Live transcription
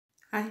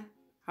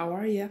How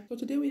are ya? So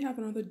today we have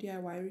another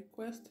DIY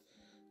request.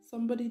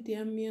 Somebody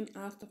DM'd me and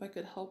asked if I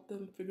could help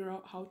them figure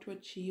out how to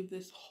achieve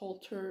this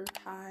halter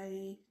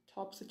tie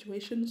top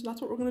situation. So that's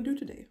what we're gonna do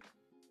today.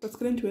 Let's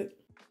get into it.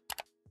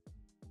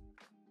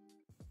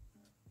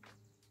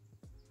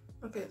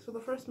 Okay, so the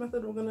first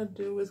method we're gonna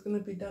do is gonna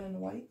be done in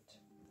white.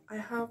 I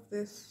have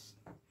this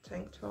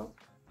tank top.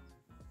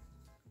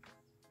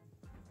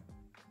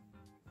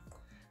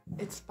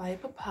 It's by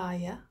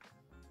Papaya.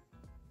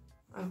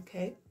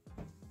 Okay.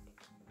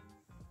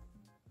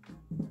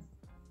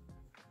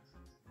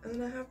 And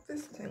then I have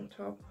this tank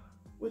top,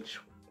 which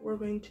we're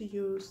going to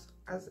use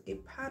as a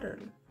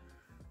pattern.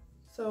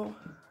 So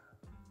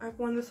I've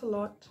worn this a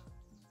lot,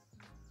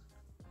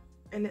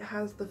 and it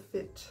has the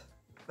fit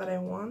that I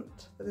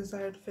want, the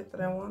desired fit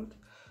that I want.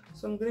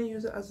 So I'm going to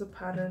use it as a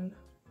pattern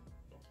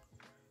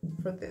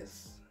for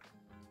this.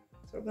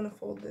 So we're going to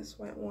fold this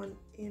white one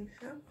in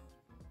half.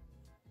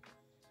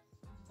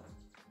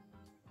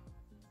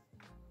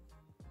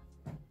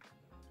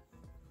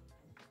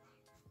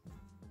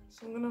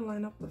 So I'm going to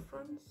line up the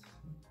fronts,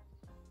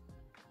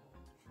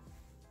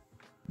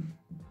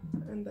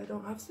 and I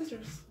don't have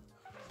scissors.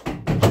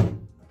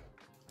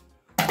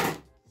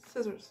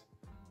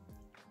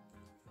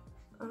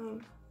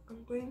 I'm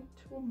going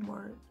to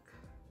mark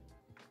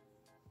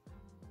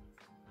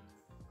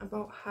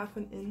about ½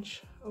 an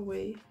inch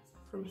away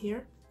from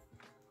here.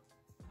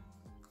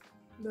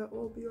 That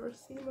will be our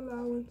seam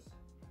allowance.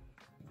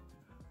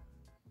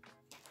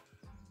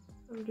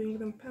 I'm doing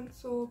it in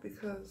pencil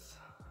because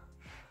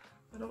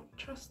I don't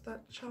trust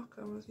that chalk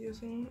I was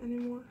using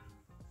anymore.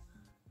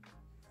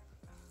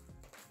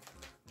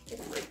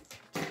 Okay.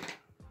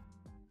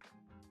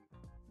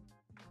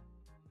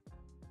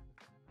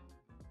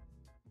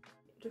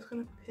 Just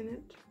gonna pin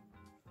it,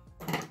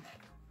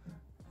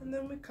 and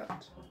then we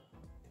cut.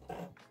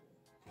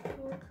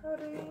 We're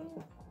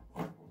cutting.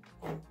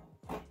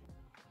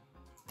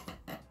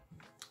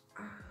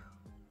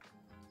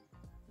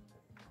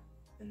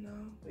 And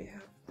now we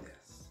have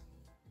this.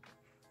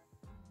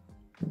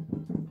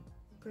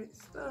 Great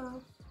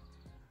stuff.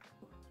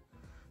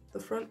 The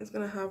front is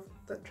gonna have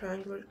that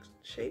triangular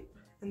shape,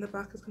 and the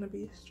back is gonna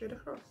be straight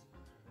across.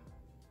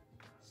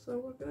 So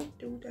we're gonna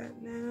do that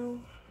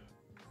now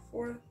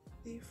for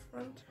the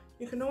front.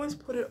 You can always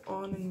put it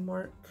on and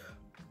mark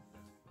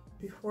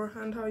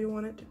beforehand how you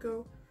want it to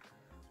go.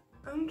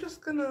 I'm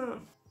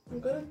gonna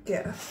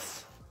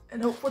guess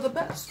and hope for the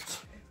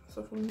best.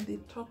 So from the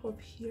top of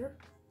here,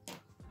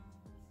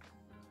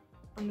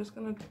 I'm just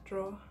gonna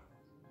draw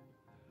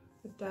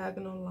a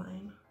diagonal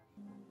line.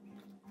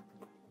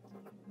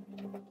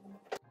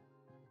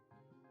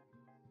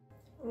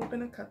 We're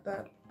gonna cut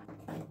that.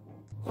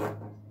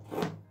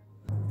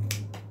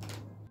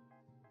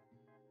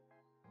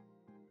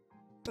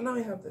 So now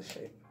we have this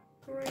shape.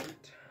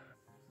 Great.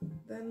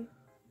 Then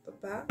the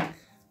back, I'm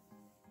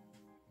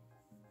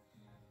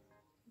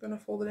gonna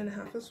fold it in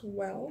half as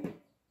well.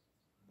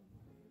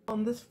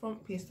 On this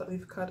front piece that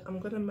we've cut, I'm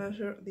gonna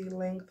measure the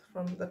length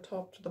from the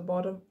top to the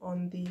bottom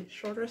on the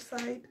shorter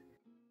side.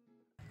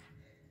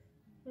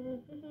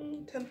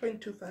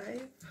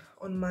 10.25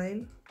 on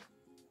mine.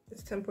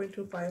 It's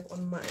 10.25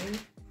 on mine.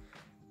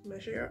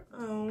 Measure your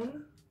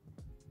own.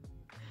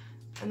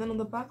 And then on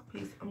the back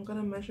piece, I'm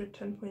gonna measure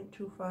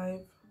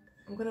 10.25.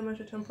 I'm gonna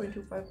measure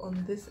 10.25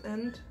 on this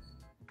end,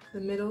 the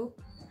middle,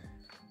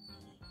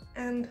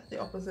 and the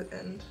opposite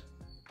end.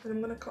 And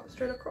I'm gonna cut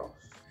straight across.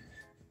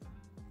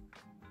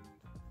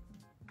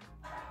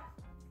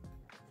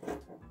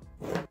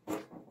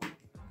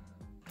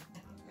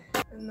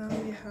 And now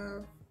we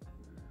have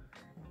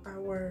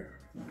our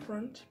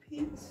front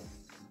piece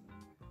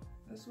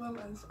as well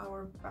as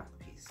our back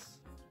piece.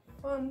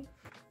 Fun.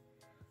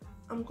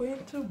 I'm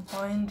going to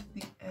bind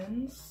the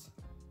ends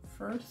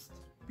first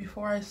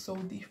before I sew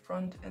the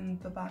front and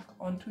the back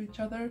onto each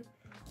other.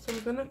 So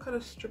I'm gonna cut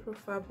a strip of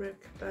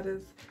fabric that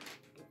is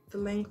the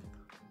length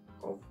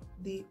of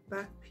the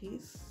back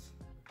piece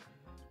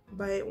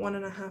by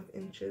 1.5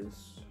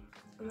 inches.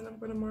 And then I'm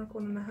gonna mark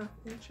 1.5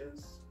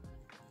 inches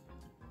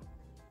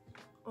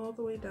all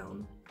the way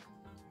down.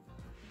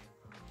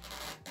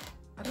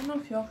 I don't know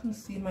if y'all can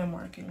see my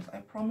markings.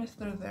 I promise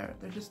they're there.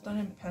 They're just done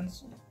in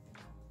pencil.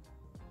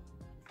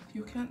 If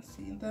you can't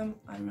see them,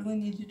 I really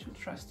need you to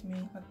trust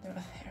me that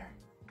they're there.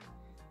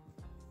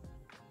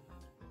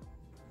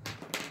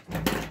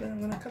 Then I'm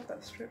gonna cut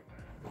that strip.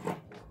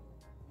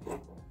 Okay,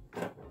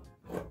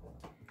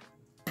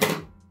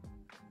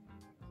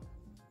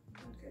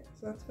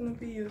 so that's gonna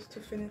be used to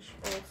finish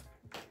off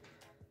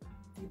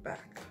the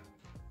back.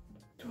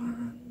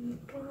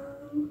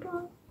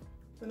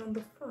 Then on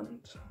the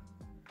front,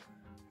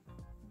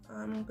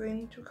 I'm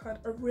going to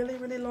cut a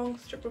really long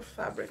strip of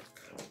fabric.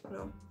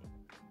 No.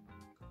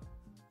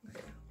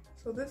 Okay,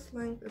 so this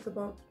length is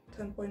about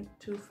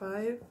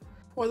 10.25.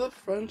 For the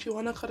front, you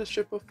want to cut a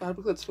strip of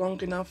fabric that's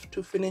long enough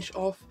to finish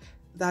off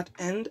that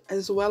end,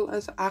 as well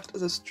as act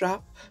as a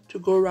strap to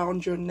go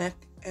around your neck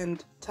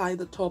and tie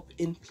the top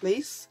in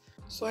place.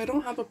 So I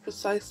don't have a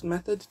precise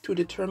method to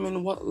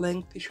determine what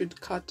length you should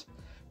cut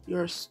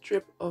your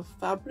strip of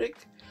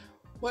fabric.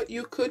 What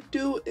you could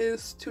do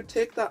is to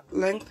take that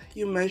length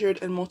you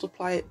measured and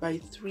multiply it by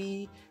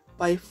 3,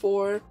 by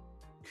 4,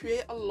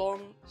 create a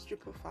long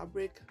strip of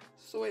fabric,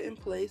 sew it in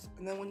place,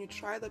 and then when you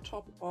try the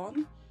top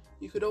on,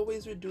 you could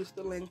always reduce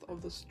the length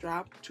of the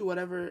strap to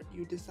whatever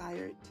you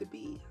desire it to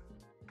be.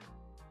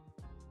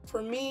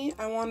 For me,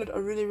 I wanted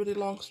a really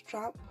long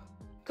strap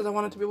because I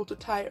wanted to be able to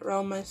tie it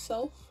around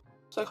myself.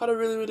 So I cut a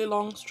really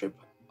long strip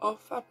of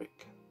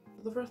fabric.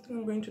 The first thing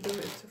I'm going to do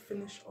is to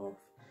finish off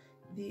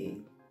the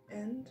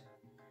end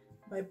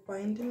by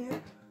binding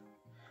it.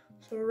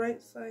 So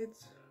right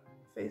sides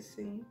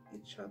facing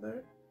each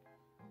other.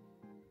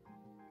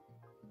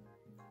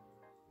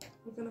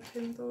 We're gonna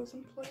pin those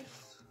in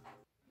place.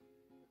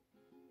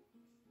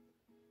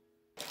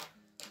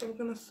 So we're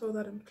gonna sew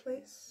that in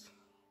place.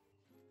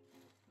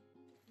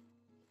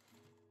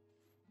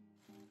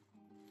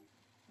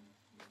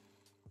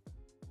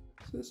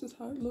 So this is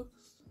how it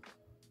looks.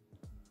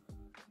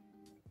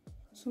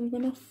 So I'm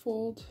gonna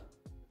fold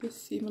this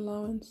seam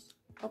allowance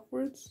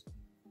upwards.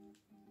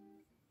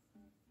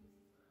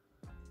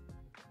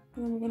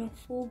 And I'm gonna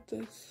fold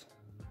this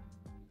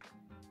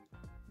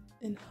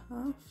in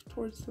half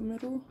towards the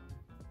middle.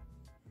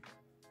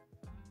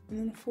 And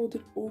then fold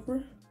it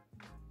over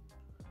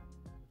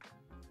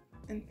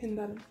and pin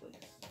that in place.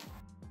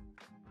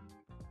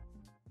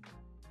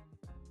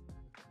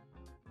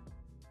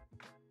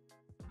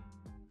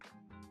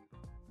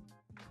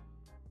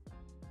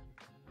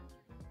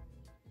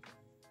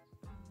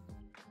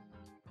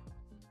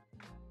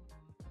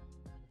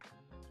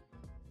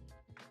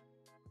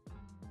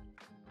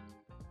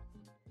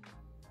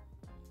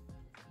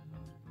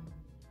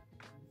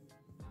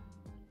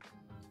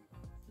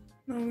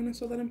 Now I'm gonna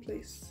sew that in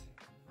place.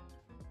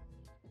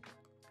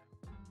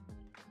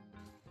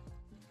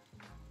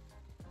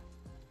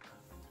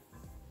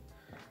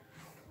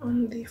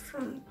 On the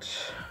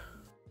front,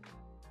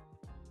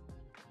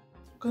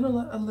 I'm gonna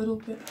let a little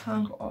bit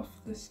hang off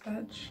this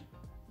edge.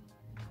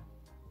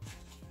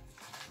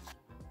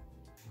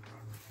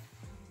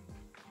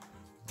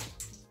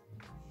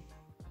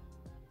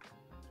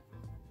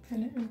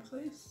 Pin it in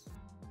place.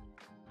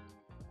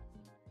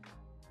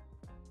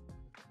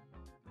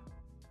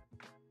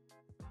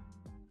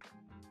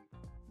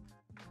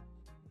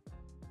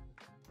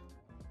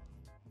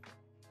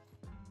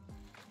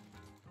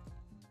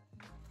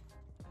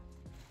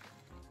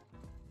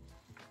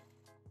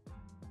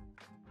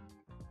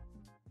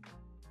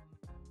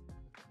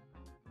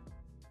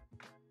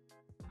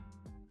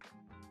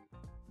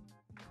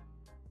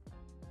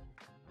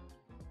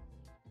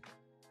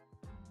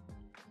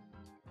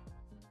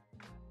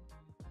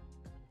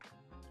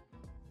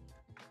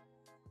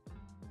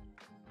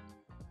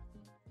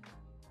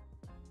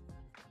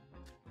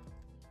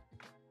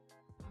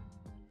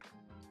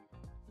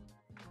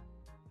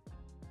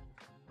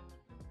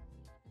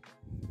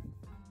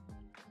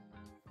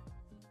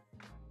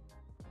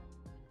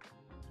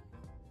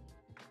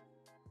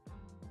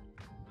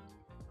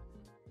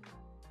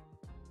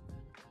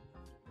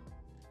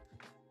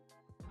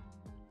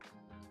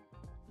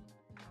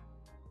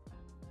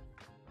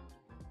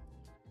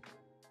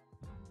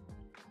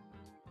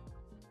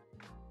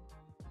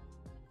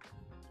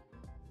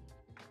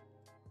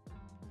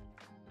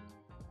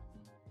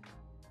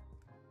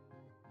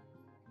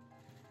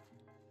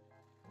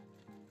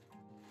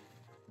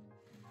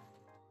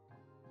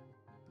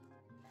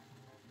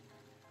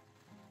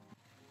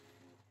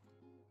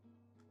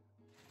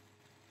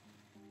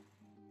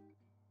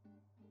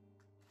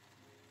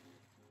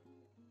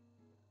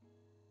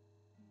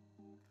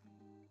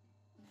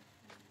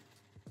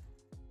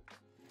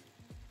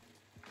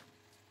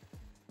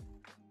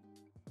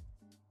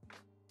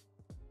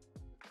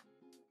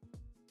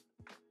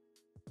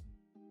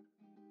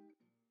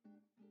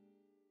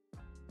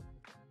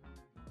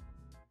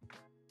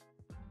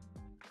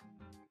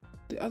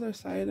 The other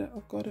side,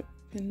 I've got it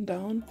pinned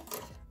down,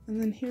 and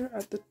then here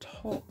at the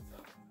top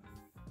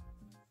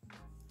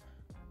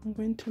I'm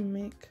going to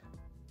make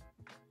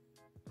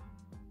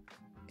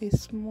a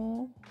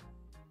small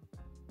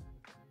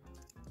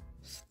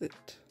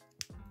slit.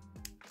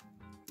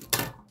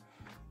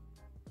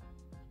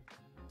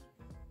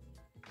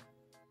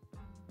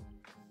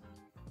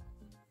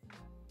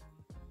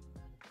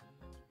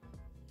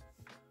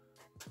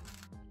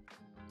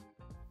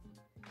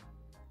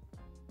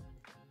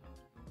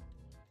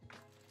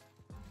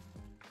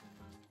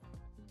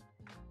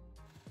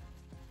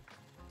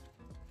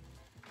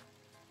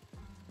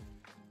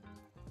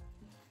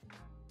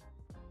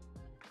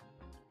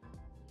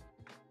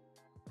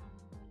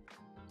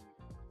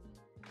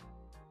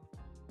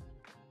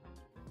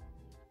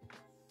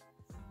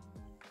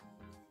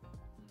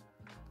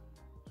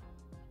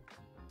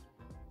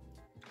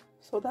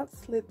 So that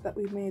slit that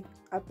we made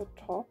at the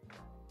top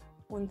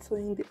when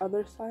sewing the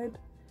other side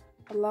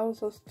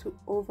allows us to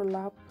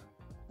overlap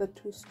the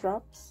two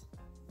straps.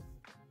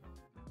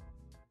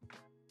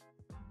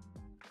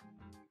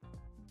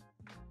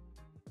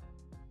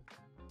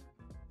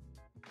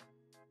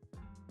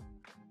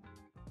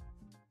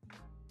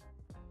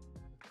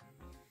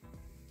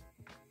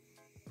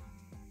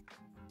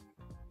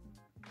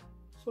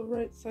 So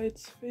right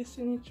sides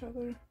facing each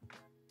other.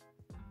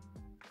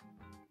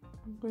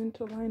 I'm going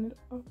to line it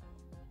up.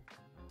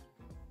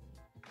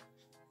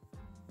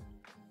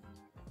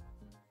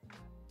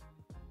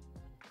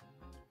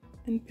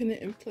 And pin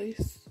it in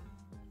place.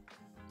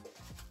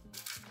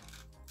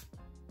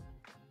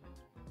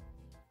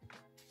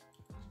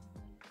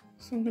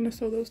 So I'm going to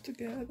sew those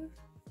together.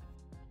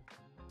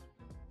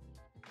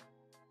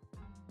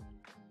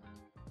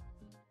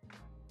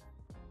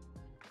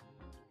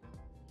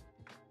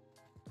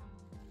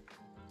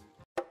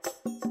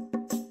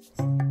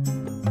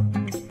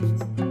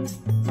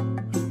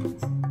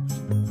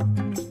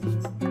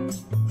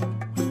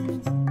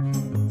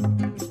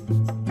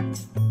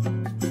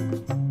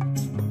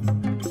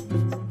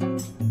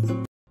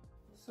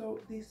 So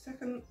the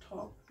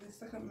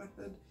second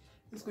method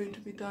is going to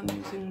be done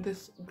using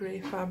this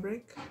gray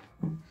fabric.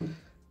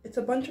 It's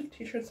a bunch of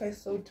t-shirts I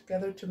sewed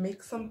together to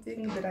make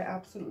something that I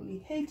absolutely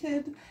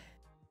hated.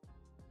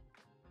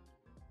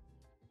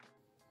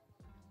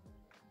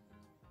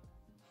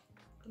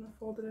 I'm gonna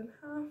fold it in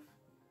half.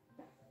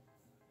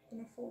 I'm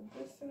gonna fold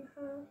this in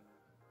half.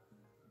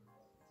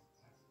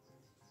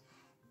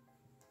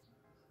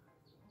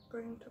 I'm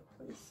going to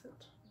place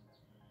it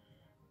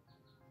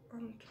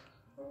on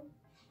top.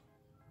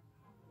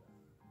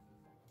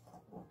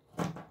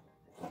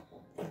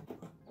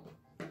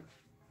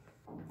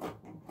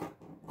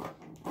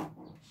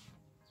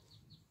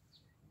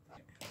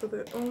 So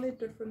the only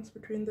difference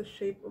between the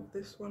shape of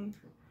this one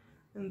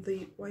and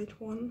the white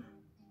one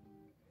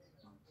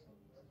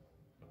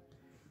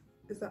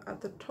is that at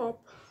the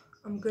top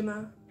I'm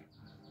gonna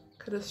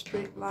cut a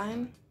straight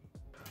line,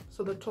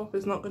 so the top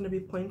is not going to be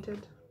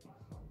pointed.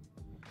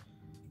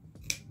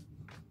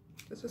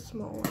 It's a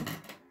small one.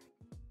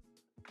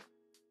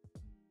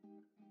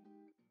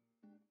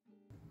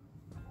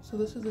 So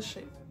this is the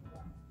shape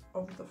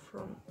of the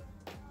front.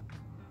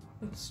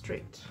 It's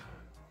straight.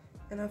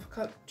 And I've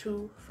cut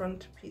 2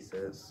 front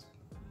pieces.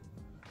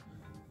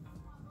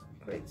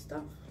 Great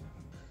stuff.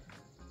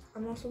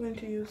 I'm also going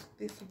to use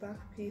this back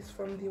piece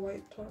from the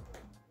white top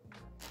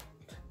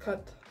to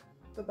cut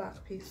the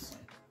back piece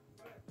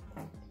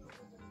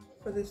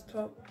for this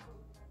top.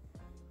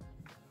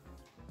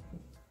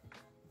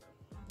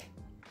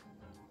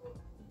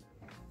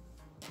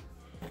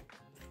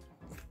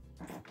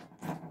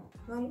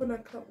 Now I'm gonna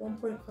cut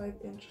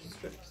 1.5-inch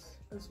strips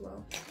as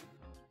well.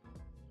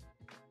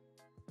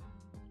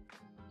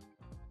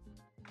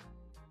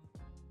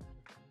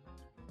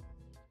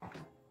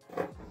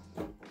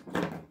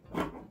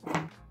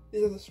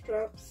 These are the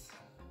straps,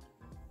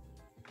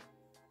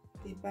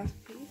 the back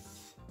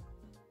piece,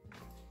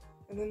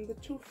 and then the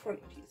 2 front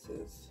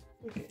pieces.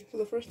 Okay, so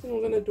the first thing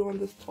we're gonna do on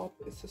this top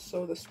is to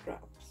sew the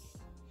straps.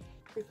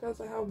 Because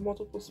I have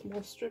multiple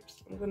small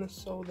strips, I'm gonna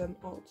sew them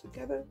all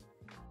together.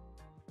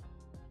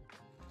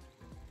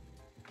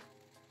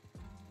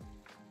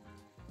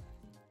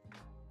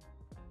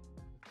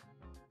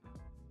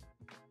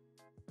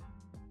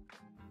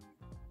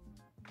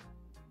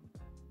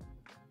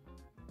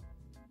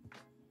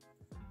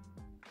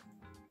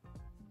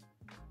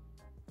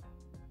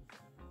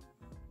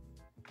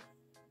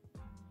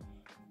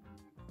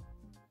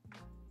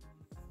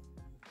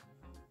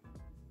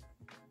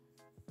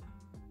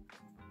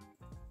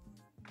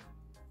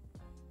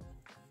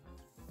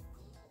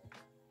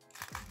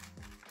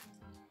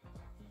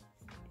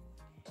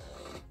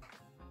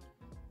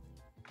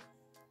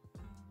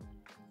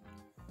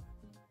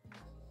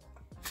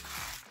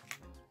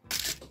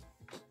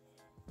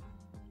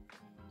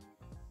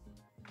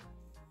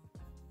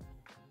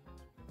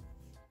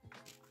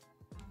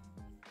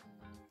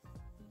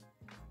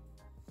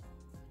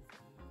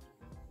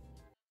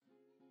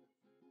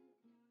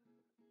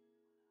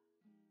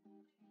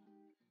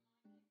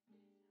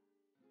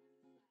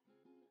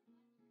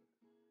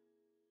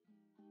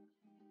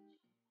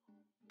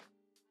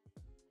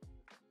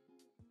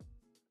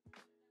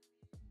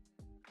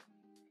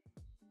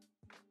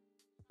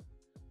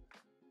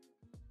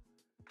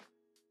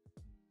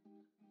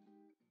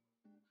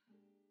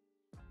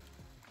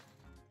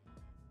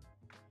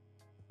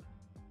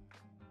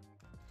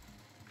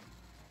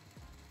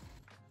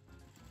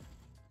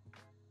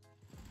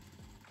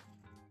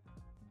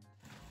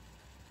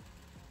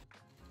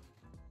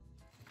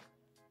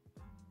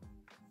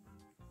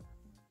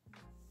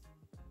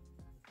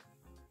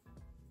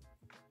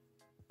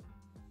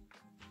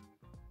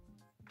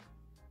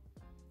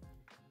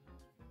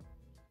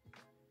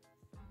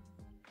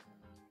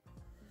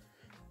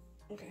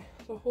 Okay,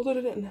 so I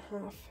folded it in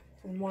half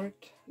and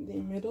marked the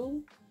middle.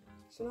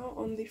 So now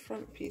on the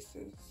front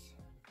pieces,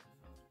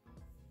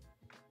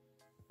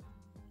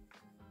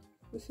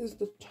 this is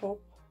the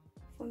top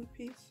front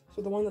piece,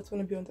 so the one that's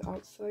going to be on the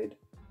outside.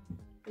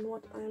 And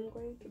what I'm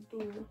going to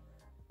do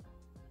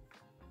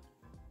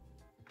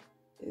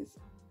is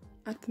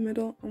at the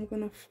middle, I'm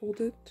going to fold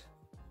it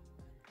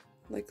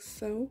like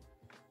so,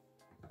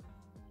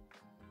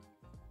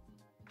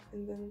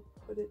 and then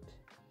put it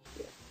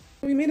here.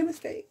 We made a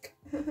mistake.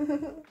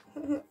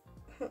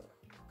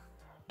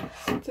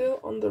 Still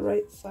on the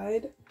right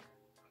side,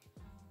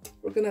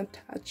 we're gonna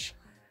attach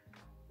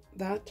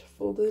that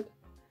folded.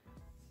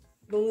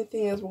 The only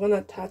thing is we're going to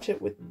attach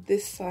it with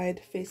this side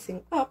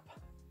facing up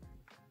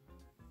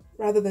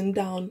rather than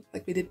down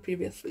like we did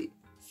previously.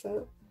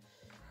 So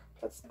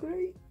that's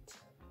great.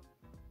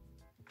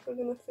 We're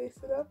going to face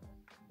it up,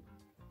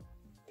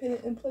 pin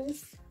it in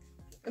place,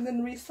 and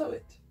then re-sew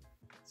it.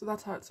 So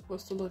that's how it's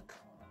supposed to look.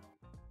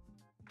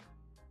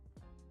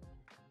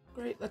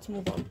 Great, let's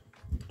move on.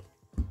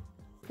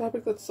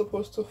 Fabric that's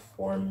supposed to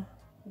form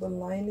the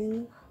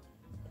lining.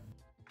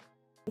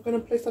 I'm going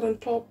to place that on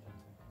top,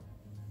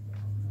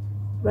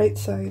 right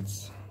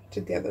sides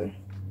together.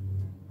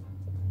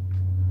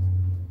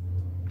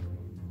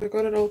 I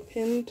got it all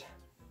pinned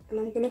and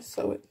I'm going to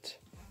sew it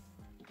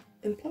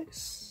in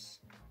place.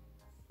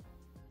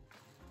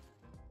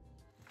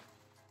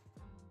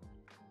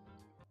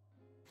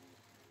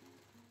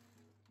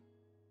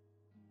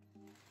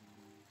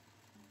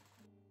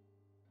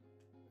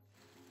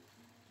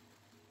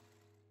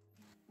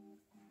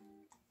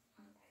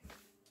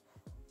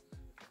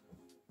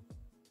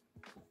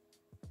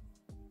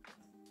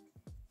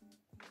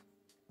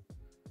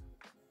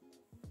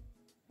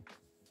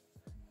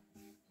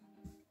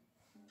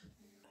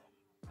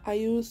 I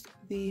used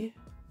the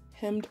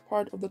hemmed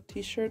part of the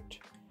t-shirt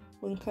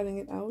when cutting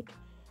it out.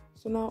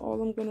 So now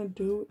all I'm gonna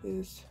do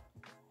is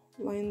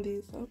line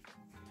these up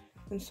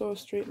and sew a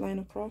straight line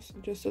across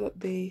just so that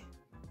they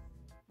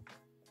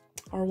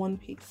are one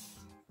piece.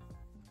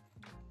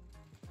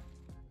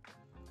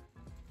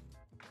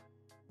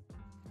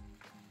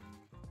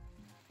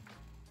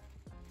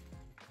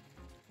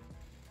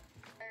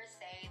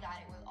 Say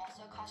that it was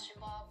also a costume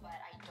ball, but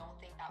I don't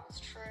think that was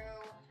true.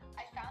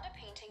 I found a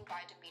painting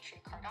by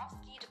Dmitry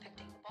Kardovsky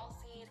depicting the ball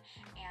scene,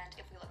 and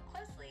if we look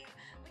closely,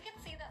 we can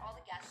see that all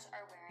the guests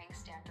are wearing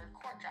standard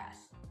court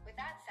dress. With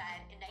that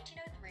said, in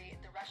 1903,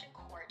 the Russian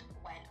court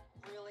went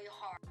really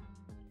hard.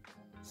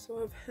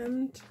 So I've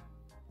hemmed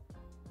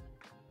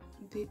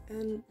the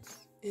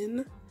ends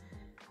in.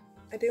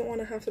 I didn't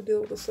want to have to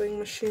deal with the sewing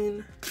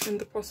machine and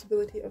the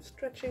possibility of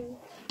stretching.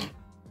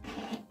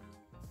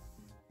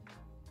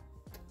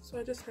 So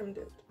I just hemmed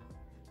it.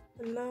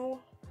 And now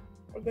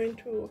we're going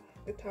to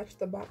attach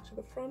the back to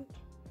the front,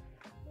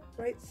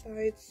 right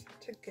sides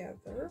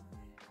together.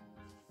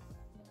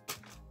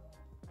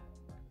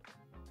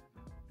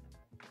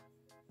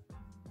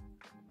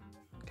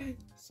 Okay,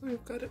 so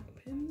we've got it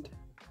pinned.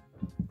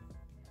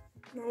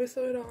 Now we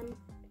sew it on.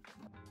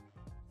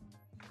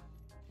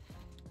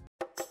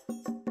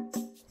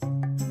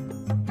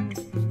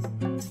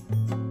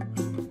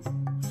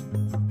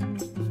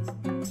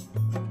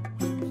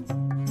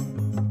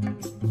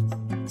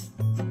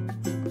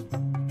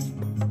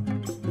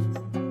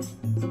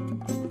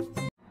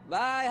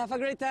 Bye, have a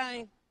great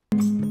time.